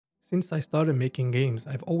Since I started making games,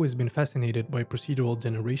 I've always been fascinated by procedural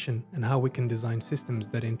generation and how we can design systems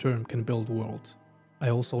that in turn can build worlds. I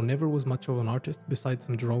also never was much of an artist besides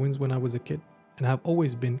some drawings when I was a kid, and have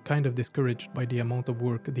always been kind of discouraged by the amount of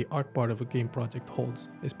work the art part of a game project holds,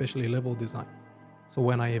 especially level design. So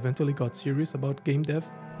when I eventually got serious about game dev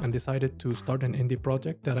and decided to start an indie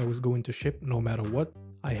project that I was going to ship no matter what,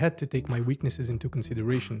 I had to take my weaknesses into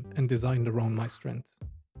consideration and design around my strengths.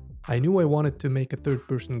 I knew I wanted to make a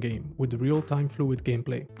third-person game with real-time fluid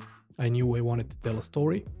gameplay. I knew I wanted to tell a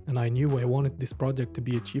story, and I knew I wanted this project to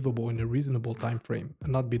be achievable in a reasonable time frame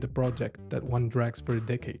and not be the project that one drags for a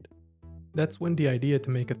decade. That's when the idea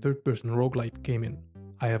to make a third-person roguelite came in.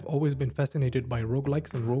 I have always been fascinated by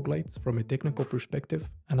roguelikes and roguelites from a technical perspective,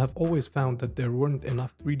 and have always found that there weren't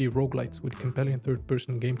enough 3D roguelites with compelling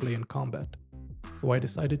third-person gameplay and combat. So I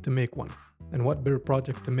decided to make one, and what better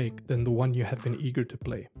project to make than the one you have been eager to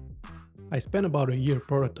play. I spent about a year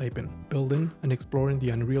prototyping, building, and exploring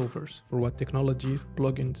the Unrealverse for what technologies,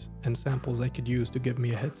 plugins, and samples I could use to give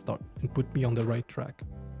me a head start and put me on the right track.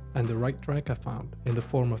 And the right track I found in the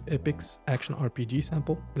form of Epic's Action RPG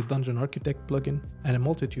sample, the Dungeon Architect plugin, and a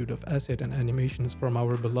multitude of assets and animations from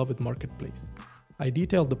our beloved marketplace. I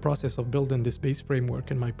detailed the process of building this base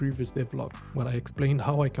framework in my previous devlog, where I explained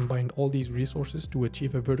how I combined all these resources to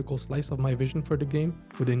achieve a vertical slice of my vision for the game,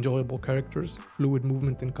 with enjoyable characters, fluid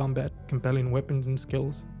movement in combat, compelling weapons and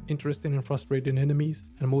skills, interesting and frustrating enemies,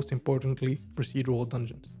 and most importantly, procedural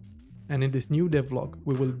dungeons. And in this new devlog,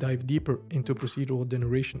 we will dive deeper into procedural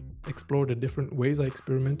generation, explore the different ways I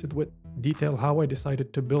experimented with, detail how I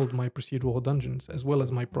decided to build my procedural dungeons, as well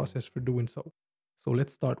as my process for doing so. So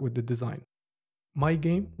let's start with the design. My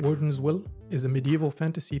game, Warden's Will, is a medieval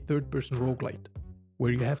fantasy third-person roguelite,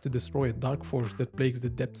 where you have to destroy a dark force that plagues the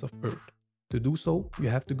depths of Earth. To do so, you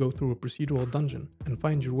have to go through a procedural dungeon and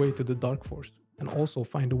find your way to the dark force, and also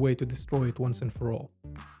find a way to destroy it once and for all.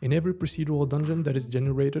 In every procedural dungeon that is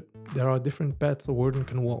generated, there are different paths a Warden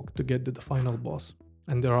can walk to get to the final boss,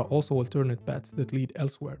 and there are also alternate paths that lead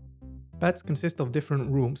elsewhere. Paths consist of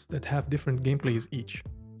different rooms that have different gameplays each.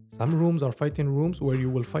 Some rooms are fighting rooms where you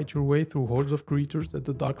will fight your way through hordes of creatures that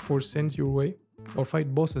the Dark Force sends your way, or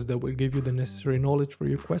fight bosses that will give you the necessary knowledge for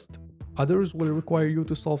your quest. Others will require you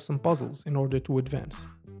to solve some puzzles in order to advance.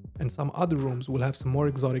 And some other rooms will have some more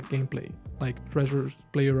exotic gameplay, like treasures,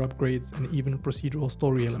 player upgrades, and even procedural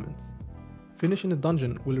story elements. Finishing a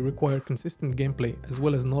dungeon will require consistent gameplay as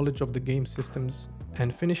well as knowledge of the game systems,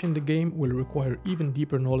 and finishing the game will require even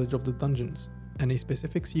deeper knowledge of the dungeons, and a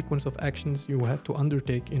specific sequence of actions you will have to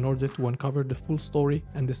undertake in order to uncover the full story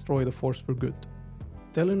and destroy the force for good.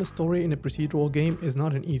 Telling a story in a procedural game is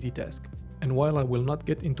not an easy task, and while I will not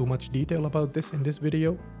get into much detail about this in this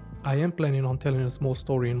video, I am planning on telling a small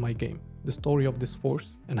story in my game, the story of this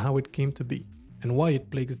force and how it came to be, and why it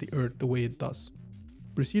plagues the Earth the way it does.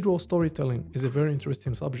 Procedural storytelling is a very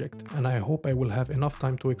interesting subject, and I hope I will have enough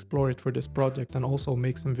time to explore it for this project and also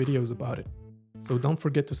make some videos about it. So don't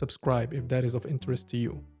forget to subscribe if that is of interest to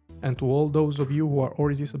you. And to all those of you who are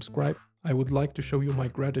already subscribed, I would like to show you my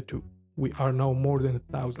gratitude. We are now more than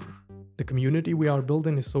 1,000. The community we are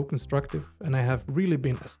building is so constructive, and I have really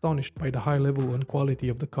been astonished by the high level and quality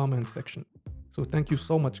of the comment section. So thank you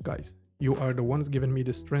so much, guys. You are the ones giving me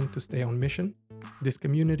the strength to stay on mission. This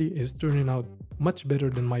community is turning out much better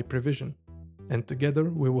than my prevision, and together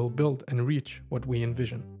we will build and reach what we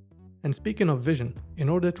envision. And speaking of vision, in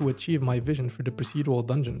order to achieve my vision for the procedural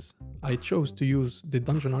dungeons, I chose to use the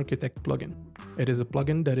Dungeon Architect plugin. It is a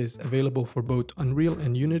plugin that is available for both Unreal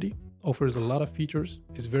and Unity, offers a lot of features,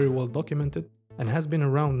 is very well documented, and has been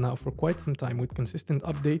around now for quite some time with consistent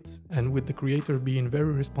updates and with the creator being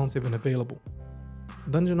very responsive and available.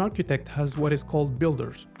 Dungeon Architect has what is called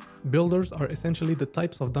builders. Builders are essentially the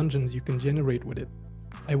types of dungeons you can generate with it.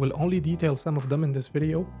 I will only detail some of them in this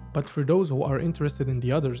video, but for those who are interested in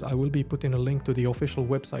the others, I will be putting a link to the official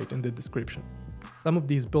website in the description. Some of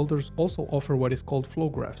these builders also offer what is called flow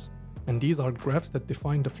graphs, and these are graphs that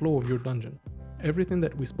define the flow of your dungeon. Everything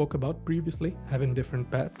that we spoke about previously, having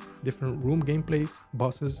different paths, different room gameplays,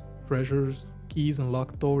 bosses, treasures, keys and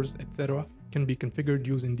locked doors, etc., can be configured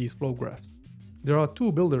using these flow graphs. There are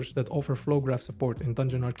two builders that offer flow graph support in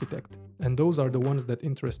Dungeon Architect, and those are the ones that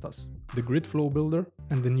interest us, the Grid Flow Builder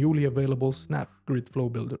and the newly available Snap Grid Flow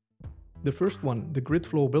Builder. The first one, the Grid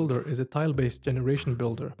Flow Builder, is a tile-based generation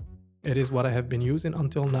builder. It is what I have been using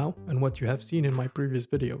until now and what you have seen in my previous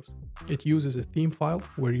videos. It uses a theme file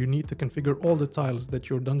where you need to configure all the tiles that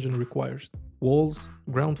your dungeon requires. Walls,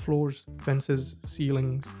 ground floors, fences,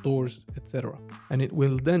 ceilings, doors, etc. And it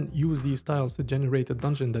will then use these tiles to generate a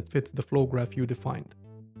dungeon that fits the flow graph you defined.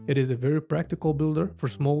 It is a very practical builder for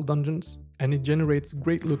small dungeons, and it generates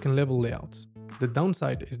great looking level layouts. The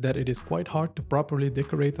downside is that it is quite hard to properly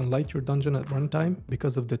decorate and light your dungeon at runtime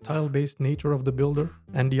because of the tile-based nature of the builder,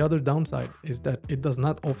 and the other downside is that it does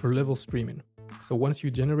not offer level streaming. So once you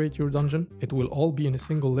generate your dungeon, it will all be in a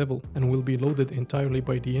single level and will be loaded entirely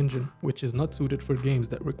by the engine, which is not suited for games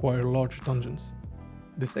that require large dungeons.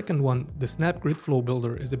 The second one, the Snap Grid Flow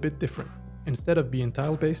builder, is a bit different. Instead of being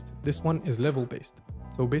tile-based, this one is level-based.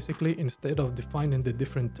 So basically, instead of defining the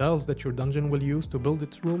different tiles that your dungeon will use to build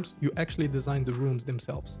its rooms, you actually design the rooms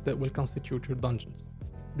themselves that will constitute your dungeons.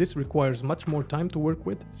 This requires much more time to work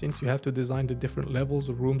with, since you have to design the different levels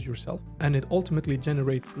of rooms yourself, and it ultimately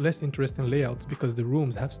generates less interesting layouts because the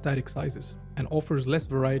rooms have static sizes, and offers less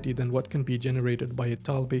variety than what can be generated by a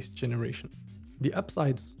tile-based generation. The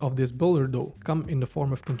upsides of this builder though come in the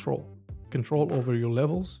form of control. Control over your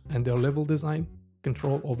levels and their level design,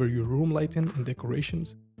 control over your room lighting and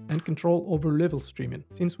decorations, and control over level streaming.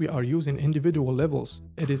 Since we are using individual levels,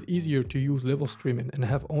 it is easier to use level streaming and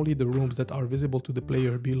have only the rooms that are visible to the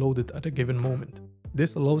player be loaded at a given moment.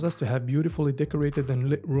 This allows us to have beautifully decorated and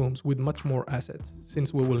lit rooms with much more assets,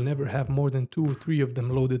 since we will never have more than 2 or 3 of them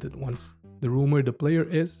loaded at once: the room where the player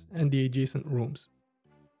is and the adjacent rooms.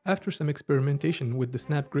 After some experimentation with the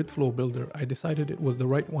Snap Grid Flow builder, I decided it was the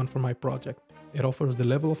right one for my project. It offers the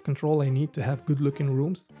level of control I need to have good looking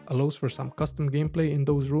rooms, allows for some custom gameplay in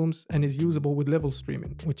those rooms, and is usable with level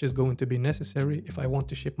streaming, which is going to be necessary if I want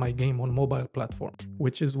to ship my game on mobile platform,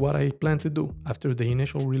 which is what I plan to do after the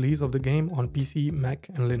initial release of the game on PC, Mac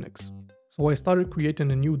and Linux. So I started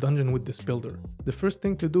creating a new dungeon with this builder. The first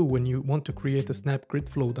thing to do when you want to create a Snap Grid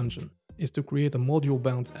Flow dungeon is to create a module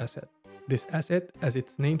bounds asset. This asset, as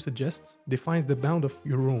its name suggests, defines the bound of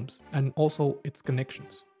your rooms and also its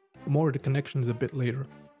connections. More of the connections a bit later.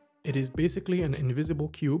 It is basically an invisible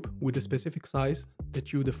cube with a specific size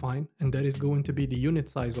that you define, and that is going to be the unit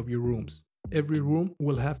size of your rooms. Every room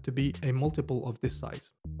will have to be a multiple of this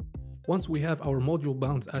size. Once we have our module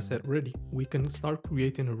bounds asset ready, we can start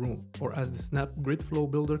creating a room, or as the Snap Grid Flow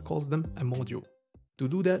builder calls them, a module. To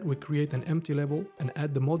do that, we create an empty level and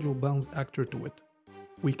add the module bounds actor to it.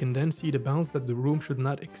 We can then see the bounds that the room should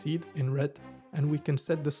not exceed in red, and we can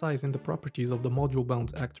set the size and the properties of the module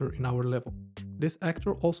bounds actor in our level. This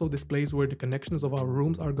actor also displays where the connections of our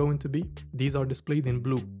rooms are going to be. These are displayed in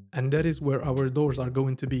blue, and that is where our doors are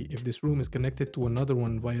going to be if this room is connected to another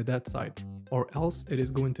one via that side, or else it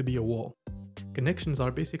is going to be a wall. Connections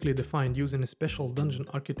are basically defined using a special dungeon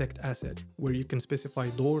architect asset, where you can specify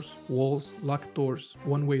doors, walls, locked doors,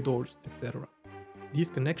 one-way doors, etc. These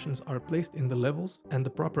connections are placed in the levels, and the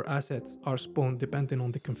proper assets are spawned depending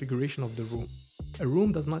on the configuration of the room. A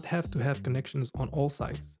room does not have to have connections on all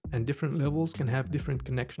sides, and different levels can have different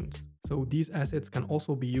connections, so these assets can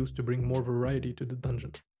also be used to bring more variety to the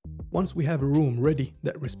dungeon. Once we have a room ready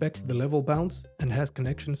that respects the level bounds and has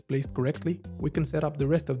connections placed correctly, we can set up the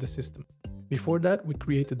rest of the system. Before that, we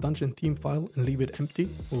create a dungeon theme file and leave it empty.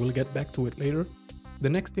 We will get back to it later. The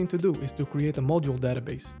next thing to do is to create a module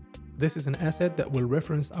database. This is an asset that will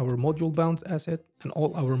reference our module bounds asset and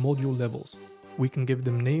all our module levels. We can give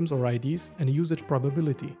them names or IDs and a usage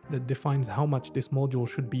probability that defines how much this module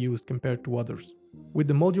should be used compared to others. With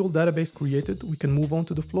the module database created, we can move on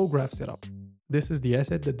to the flow graph setup. This is the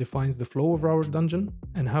asset that defines the flow of our dungeon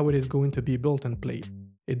and how it is going to be built and played.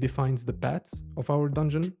 It defines the paths of our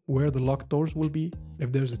dungeon, where the locked doors will be,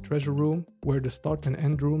 if there's a treasure room, where the start and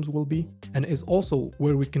end rooms will be, and is also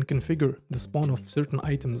where we can configure the spawn of certain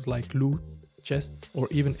items like loot, chests, or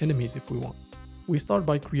even enemies if we want. We start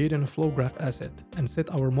by creating a flow graph asset and set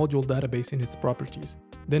our module database in its properties.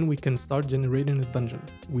 Then we can start generating a dungeon.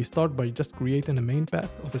 We start by just creating a main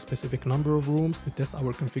path of a specific number of rooms to test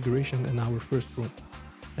our configuration in our first room.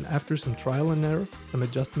 And after some trial and error, some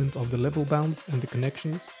adjustment of the level bounds and the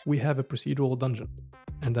connections, we have a procedural dungeon.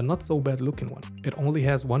 And a not so bad looking one. It only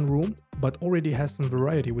has one room, but already has some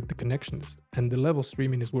variety with the connections, and the level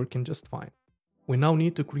streaming is working just fine. We now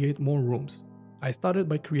need to create more rooms. I started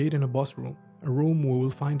by creating a boss room, a room we will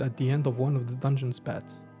find at the end of one of the dungeon's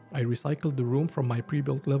paths. I recycled the room from my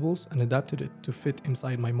pre-built levels and adapted it to fit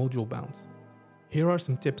inside my module bounds. Here are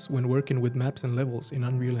some tips when working with maps and levels in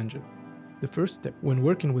Unreal Engine. The first step, when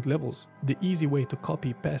working with levels, the easy way to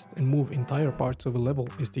copy, paste and move entire parts of a level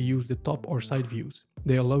is to use the top or side views.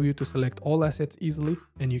 They allow you to select all assets easily,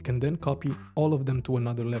 and you can then copy all of them to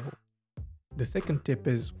another level. The second tip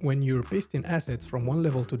is, when you're pasting assets from one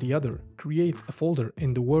level to the other, create a folder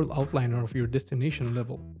in the world outliner of your destination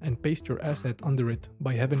level and paste your asset under it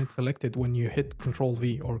by having it selected when you hit Ctrl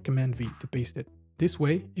V or Command V to paste it. This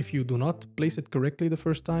way, if you do not place it correctly the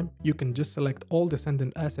first time, you can just select all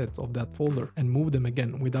descendant assets of that folder and move them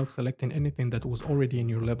again without selecting anything that was already in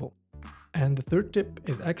your level. And the third tip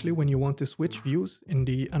is actually when you want to switch views in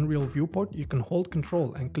the Unreal viewport, you can hold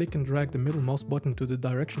Ctrl and click and drag the middle mouse button to the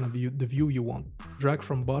direction of the view you want. Drag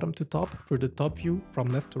from bottom to top for the top view, from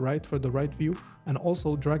left to right for the right view, and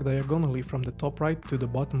also drag diagonally from the top right to the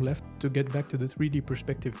bottom left to get back to the 3D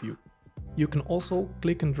perspective view. You can also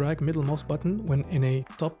click and drag middle mouse button when in a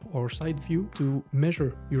top or side view to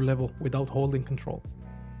measure your level without holding Ctrl.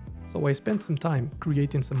 So I spent some time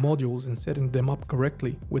creating some modules and setting them up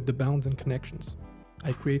correctly with the bounds and connections.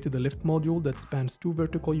 I created a lift module that spans 2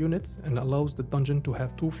 vertical units and allows the dungeon to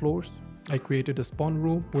have 2 floors. I created a spawn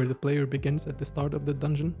room where the player begins at the start of the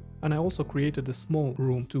dungeon, and I also created a small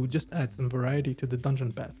room to just add some variety to the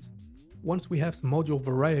dungeon paths. Once we have some module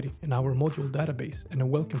variety in our module database and a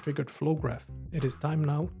well-configured flow graph, it is time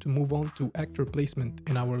now to move on to actor placement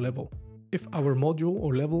in our level. If our module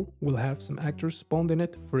or level will have some actors spawned in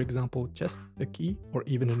it, for example chest, a key, or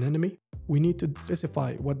even an enemy, we need to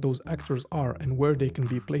specify what those actors are and where they can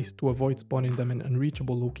be placed to avoid spawning them in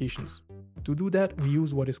unreachable locations. To do that, we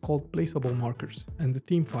use what is called placeable markers and the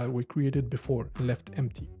theme file we created before and left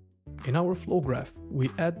empty. In our flow graph,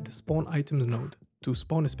 we add the spawn items node to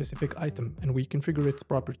spawn a specific item, and we configure its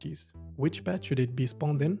properties. Which path should it be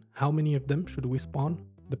spawned in, how many of them should we spawn,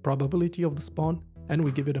 the probability of the spawn, and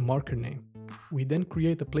we give it a marker name. We then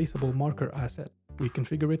create a placeable marker asset. We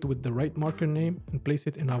configure it with the right marker name and place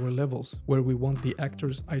it in our levels where we want the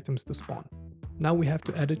actors' items to spawn. Now we have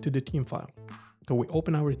to add it to the theme file. So we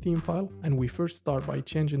open our theme file and we first start by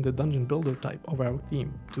changing the dungeon builder type of our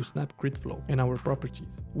theme to snap grid flow in our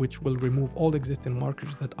properties, which will remove all existing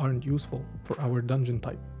markers that aren't useful for our dungeon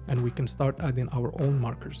type, and we can start adding our own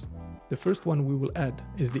markers. The first one we will add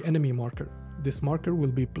is the enemy marker. This marker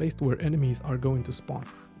will be placed where enemies are going to spawn.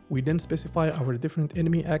 We then specify our different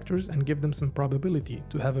enemy actors and give them some probability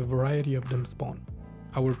to have a variety of them spawn.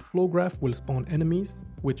 Our flow graph will spawn enemies,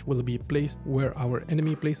 which will be placed where our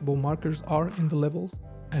enemy placeable markers are in the levels,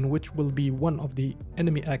 and which will be one of the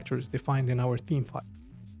enemy actors defined in our theme file.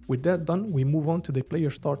 With that done, we move on to the player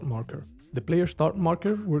start marker. The player start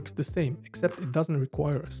marker works the same, except it doesn't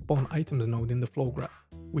require a spawn items node in the flow graph.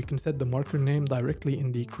 We can set the marker name directly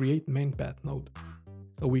in the create main path node.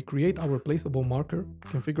 So we create our placeable marker,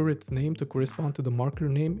 configure its name to correspond to the marker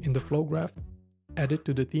name in the flow graph, add it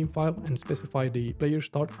to the theme file and specify the player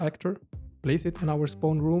start actor, place it in our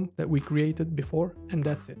spawn room that we created before, and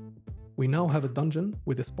that's it. We now have a dungeon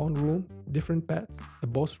with a spawn room, different paths, a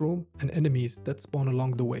boss room, and enemies that spawn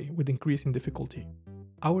along the way with increasing difficulty.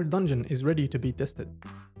 Our dungeon is ready to be tested.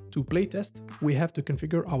 To playtest, we have to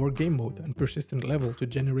configure our game mode and persistent level to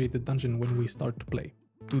generate the dungeon when we start to play.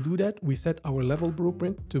 To do that, we set our level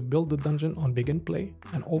blueprint to build the dungeon on begin play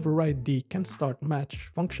and override the can start match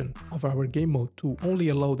function of our game mode to only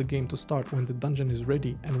allow the game to start when the dungeon is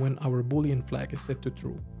ready and when our boolean flag is set to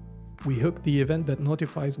true. We hook the event that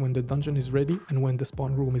notifies when the dungeon is ready and when the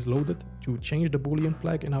spawn room is loaded to change the boolean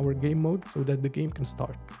flag in our game mode so that the game can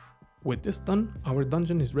start. With this done, our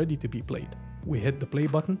dungeon is ready to be played. We hit the play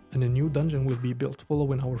button and a new dungeon will be built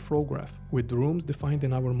following our flow graph, with the rooms defined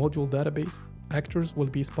in our module database. Actors will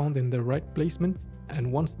be spawned in their right placement, and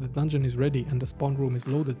once the dungeon is ready and the spawn room is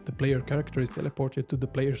loaded, the player character is teleported to the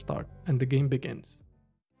player start and the game begins.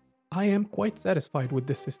 I am quite satisfied with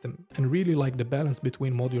this system and really like the balance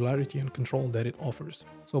between modularity and control that it offers,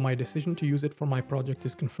 so my decision to use it for my project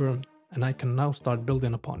is confirmed and I can now start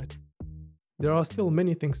building upon it. There are still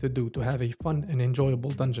many things to do to have a fun and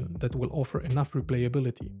enjoyable dungeon that will offer enough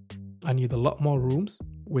replayability. I need a lot more rooms,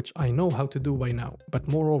 which I know how to do by now, but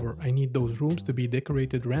moreover I need those rooms to be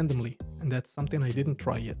decorated randomly, and that's something I didn't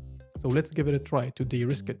try yet. So let's give it a try to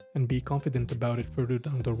de-risk it and be confident about it further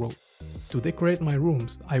down the road. To decorate my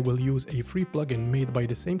rooms, I will use a free plugin made by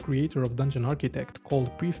the same creator of Dungeon Architect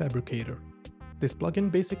called Prefabricator. This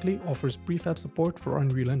plugin basically offers prefab support for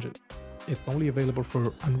Unreal Engine. It's only available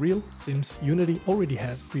for Unreal since Unity already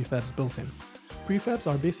has prefabs built in. Prefabs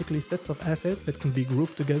are basically sets of assets that can be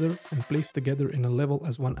grouped together and placed together in a level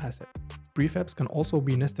as one asset. Prefabs can also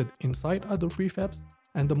be nested inside other prefabs,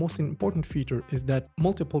 and the most important feature is that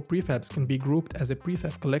multiple prefabs can be grouped as a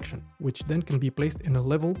prefab collection, which then can be placed in a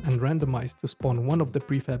level and randomized to spawn one of the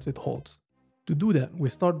prefabs it holds. To do that, we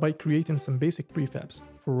start by creating some basic prefabs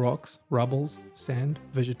for rocks, rubbles, sand,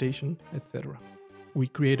 vegetation, etc. We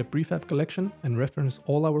create a prefab collection and reference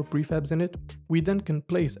all our prefabs in it. We then can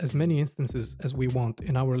place as many instances as we want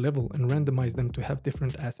in our level and randomize them to have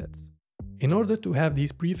different assets. In order to have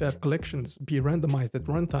these prefab collections be randomized at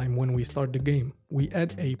runtime when we start the game, we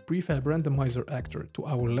add a prefab randomizer actor to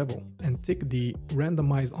our level and tick the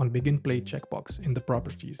randomize on begin play checkbox in the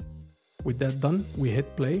properties. With that done, we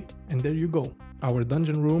hit play, and there you go. Our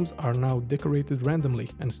dungeon rooms are now decorated randomly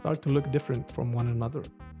and start to look different from one another.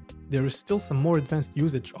 There is still some more advanced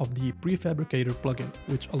usage of the Prefabricator plugin,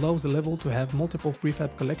 which allows a level to have multiple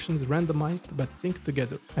prefab collections randomized but synced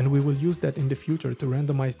together, and we will use that in the future to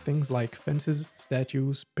randomize things like fences,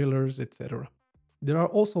 statues, pillars, etc. There are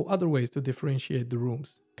also other ways to differentiate the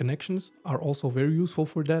rooms. Connections are also very useful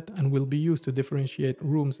for that and will be used to differentiate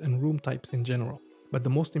rooms and room types in general. But the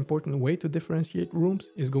most important way to differentiate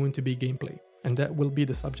rooms is going to be gameplay, and that will be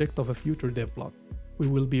the subject of a future devlog. We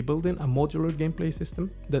will be building a modular gameplay system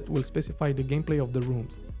that will specify the gameplay of the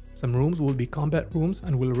rooms. Some rooms will be combat rooms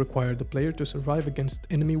and will require the player to survive against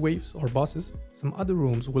enemy waves or bosses. Some other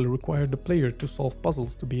rooms will require the player to solve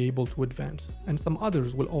puzzles to be able to advance, and some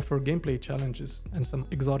others will offer gameplay challenges and some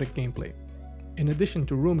exotic gameplay. In addition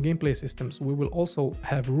to room gameplay systems, we will also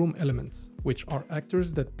have room elements, which are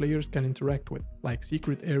actors that players can interact with, like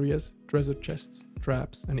secret areas, treasure chests,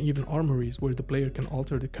 traps, and even armories where the player can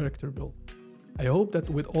alter the character build. I hope that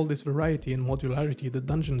with all this variety and modularity, the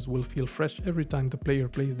dungeons will feel fresh every time the player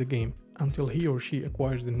plays the game, until he or she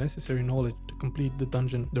acquires the necessary knowledge to complete the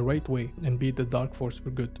dungeon the right way and beat the Dark Force for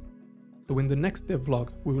good. So in the next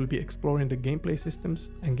devlog, we will be exploring the gameplay systems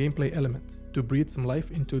and gameplay elements to breathe some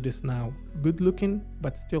life into this now good looking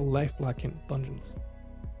but still life lacking dungeons.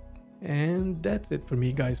 And that's it for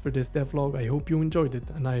me guys for this devlog. I hope you enjoyed it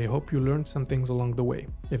and I hope you learned some things along the way.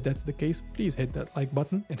 If that's the case, please hit that like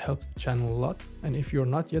button, it helps the channel a lot. And if you're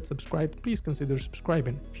not yet subscribed, please consider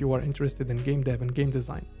subscribing if you are interested in game dev and game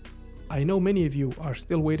design. I know many of you are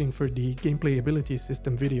still waiting for the gameplay ability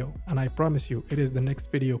system video, and I promise you it is the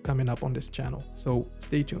next video coming up on this channel, so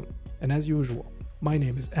stay tuned. And as usual, my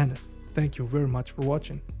name is Anis. Thank you very much for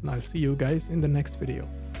watching, and I'll see you guys in the next video.